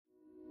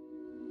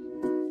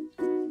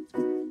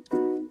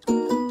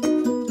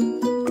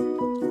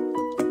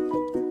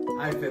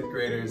fifth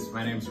graders.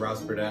 My name is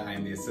Ross Burdett. I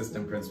am the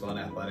Assistant Principal and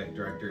Athletic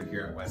Director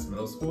here at West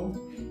Middle School.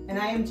 And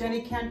I am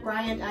Jenny Kent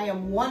Bryant. I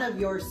am one of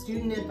your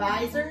student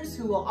advisors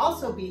who will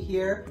also be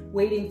here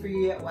waiting for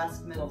you at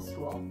West Middle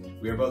School.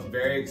 We are both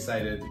very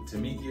excited to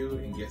meet you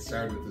and get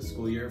started with the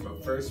school year,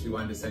 but first we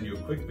wanted to send you a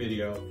quick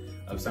video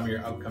of some of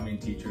your upcoming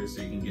teachers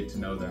so you can get to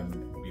know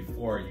them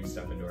before you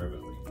step into our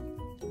building.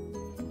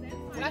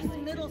 West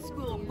Middle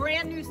School,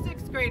 brand new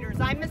sixth graders.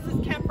 I'm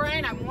Mrs. Kent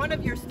Bryant. I'm one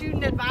of your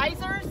student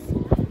advisors.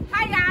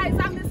 Hi guys,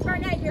 I'm Miss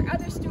Barnett, your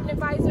other student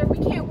advisor. We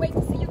can't wait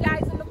to see you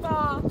guys in the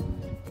fall.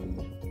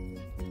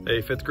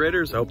 Hey fifth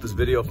graders, I hope this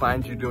video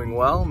finds you doing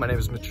well. My name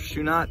is Mr.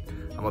 Shunat.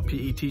 I'm a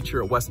PE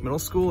teacher at West Middle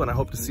School and I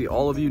hope to see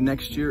all of you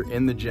next year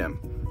in the gym.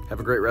 Have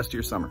a great rest of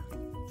your summer.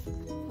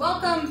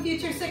 Welcome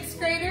future sixth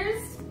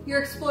graders. Your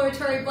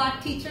exploratory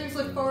block teachers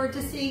look forward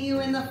to seeing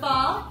you in the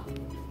fall.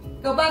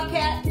 Go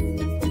Bobcats!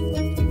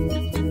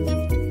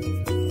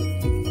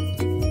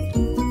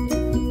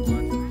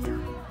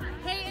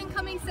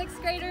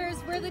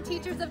 We're the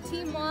teachers of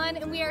Team 1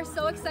 and we are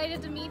so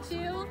excited to meet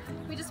you.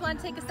 We just want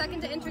to take a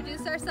second to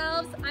introduce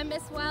ourselves. I'm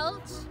Miss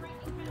Welch.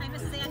 I'm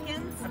Mrs.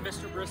 Atkins. I'm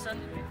Mr. Brisson.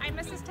 I'm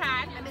Mrs.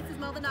 Todd. I'm Mrs.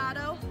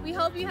 Maldonado. We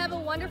hope you have a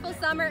wonderful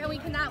summer and we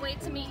cannot wait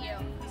to meet you.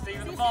 See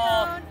you in the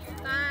fall. Bye.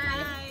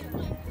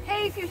 Bye.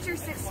 Hey future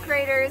sixth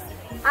graders,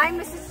 I'm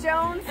Mrs.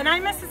 Jones. And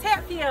I'm Mrs.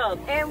 Hatfield.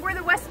 And we're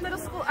the West Middle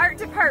School Art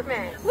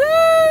Department. Woo!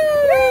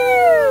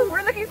 Woo!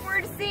 We're looking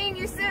forward to seeing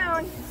you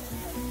soon.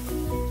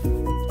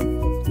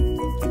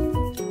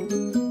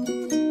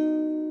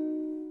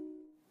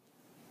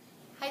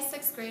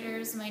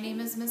 Graders, my name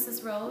is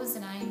Mrs. Rose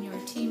and I am your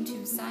Team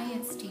 2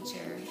 science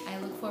teacher. I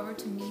look forward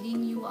to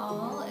meeting you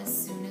all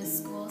as soon as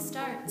school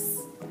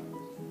starts.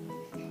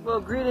 Well,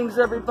 greetings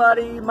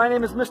everybody. My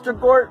name is Mr.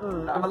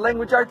 Gorton. I'm a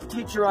language arts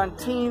teacher on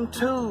Team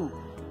 2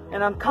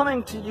 and I'm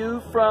coming to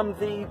you from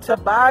the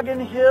Toboggan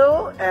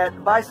Hill at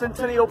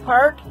Bicentennial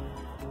Park,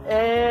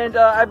 and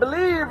I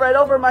believe right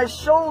over my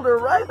shoulder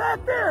right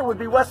back there would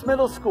be West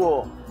Middle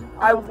School.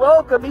 I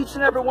welcome each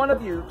and every one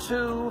of you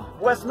to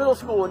West Middle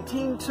School and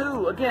Team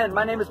 2. Again,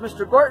 my name is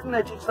Mr. Gorton.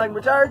 I teach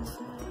language arts,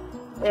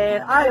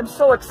 and I am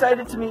so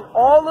excited to meet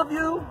all of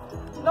you.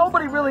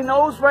 Nobody really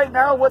knows right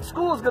now what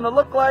school is going to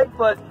look like,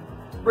 but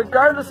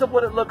regardless of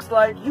what it looks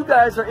like, you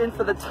guys are in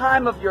for the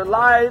time of your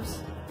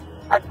lives.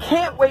 I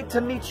can't wait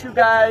to meet you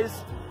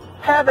guys.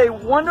 Have a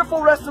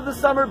wonderful rest of the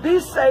summer. Be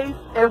safe,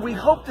 and we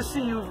hope to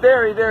see you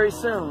very, very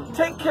soon.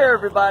 Take care,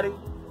 everybody.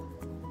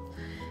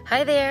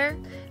 Hi there.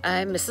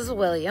 I'm Mrs.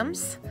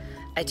 Williams.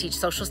 I teach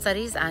social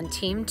studies on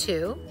Team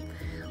 2.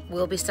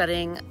 We'll be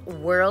studying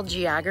world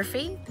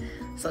geography,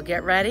 so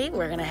get ready.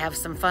 We're going to have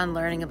some fun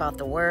learning about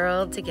the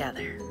world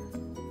together.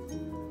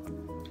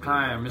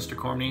 Hi, I'm Mr.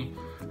 Cormney.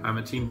 I'm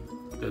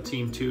the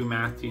Team 2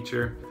 math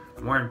teacher.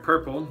 I'm wearing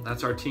purple.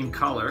 That's our team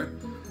color.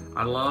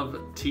 I love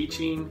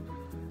teaching.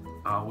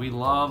 We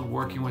love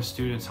working with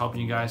students,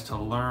 helping you guys to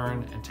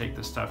learn and take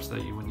the steps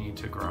that you would need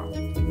to grow.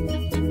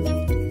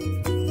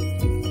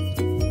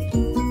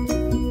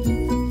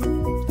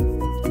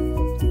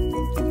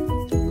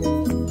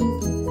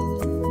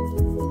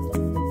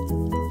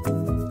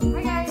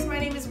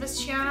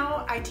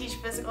 I teach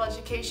physical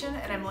education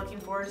and I'm looking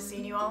forward to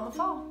seeing you all in the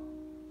fall.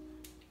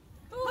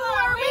 Who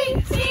are we?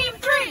 Team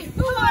 3!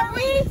 Who are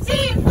we?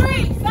 Team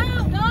 3!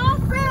 Sound off!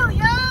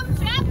 Williams!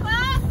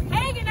 Chapla!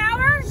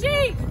 Hagenauer!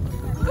 Sheep!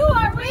 Who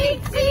are we?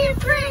 Team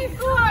 3!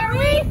 Who are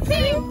we?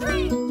 Team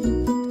 3!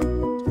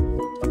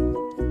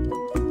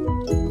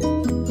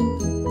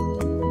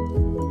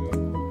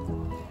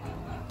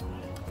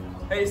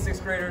 Hey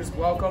sixth graders,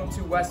 welcome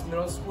to West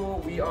Middle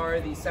School. We are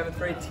the 7th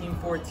grade Team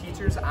 4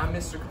 teachers. I'm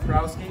Mr.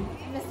 Kaprowski.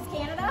 Mrs.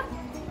 Canada.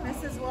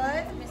 Mrs.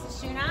 Wood.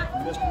 Mrs. Shunat.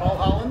 Mr.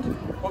 Mulholland.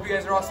 Hope you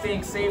guys are all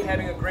staying safe,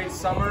 having a great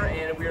summer,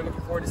 and we are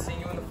looking forward to seeing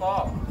you in the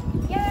fall.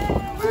 Yay!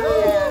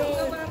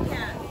 Go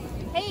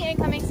Bobcats! Hey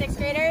incoming sixth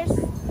graders.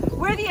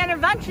 We're the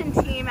intervention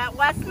team at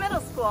West Middle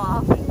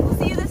School. We'll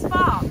see you this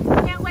fall.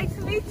 Can't wait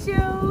to meet you.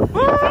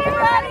 Get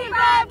ready,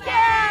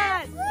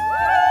 Bobcats!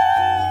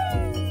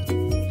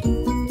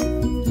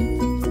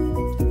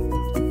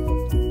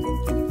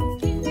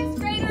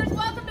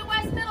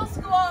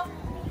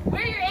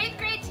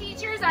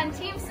 On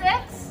Team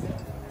 6.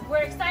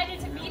 We're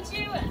excited to meet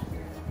you.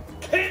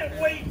 Can't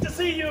wait to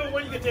see you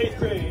when you get to 8th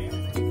grade.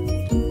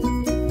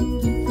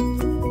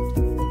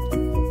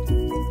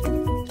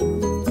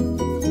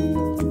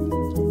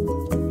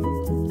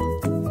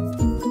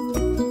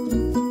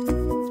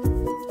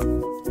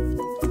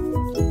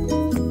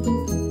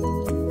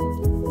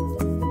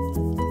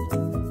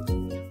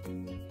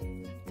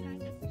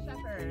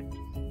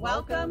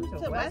 Welcome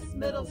to West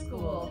Middle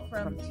School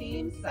from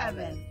Team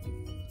 7.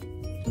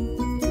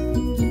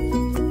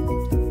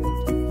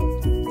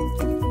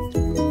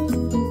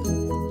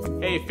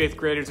 Hey fifth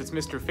graders, it's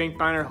Mr.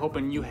 Finkbeiner,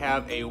 hoping you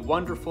have a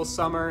wonderful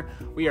summer.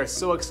 We are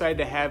so excited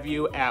to have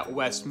you at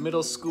West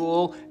Middle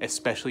School,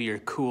 especially your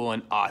cool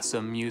and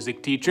awesome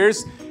music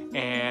teachers,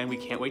 and we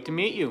can't wait to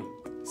meet you.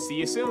 See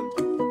you soon.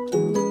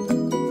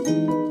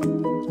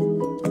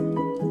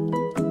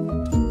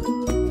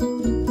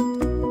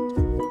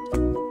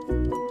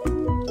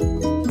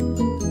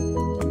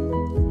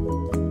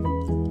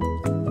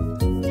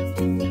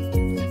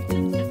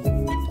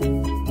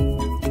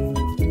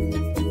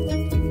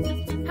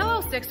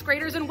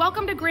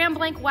 Welcome to Grand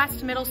Blanc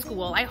West Middle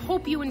School. I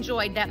hope you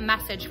enjoyed that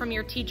message from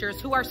your teachers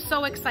who are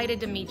so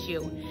excited to meet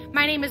you.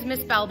 My name is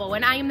Miss Belbo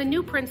and I am the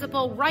new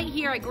principal right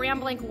here at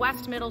Grand Blanc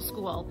West Middle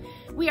School.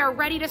 We are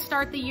ready to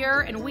start the year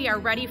and we are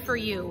ready for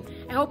you.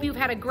 I hope you've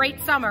had a great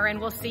summer and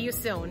we'll see you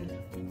soon.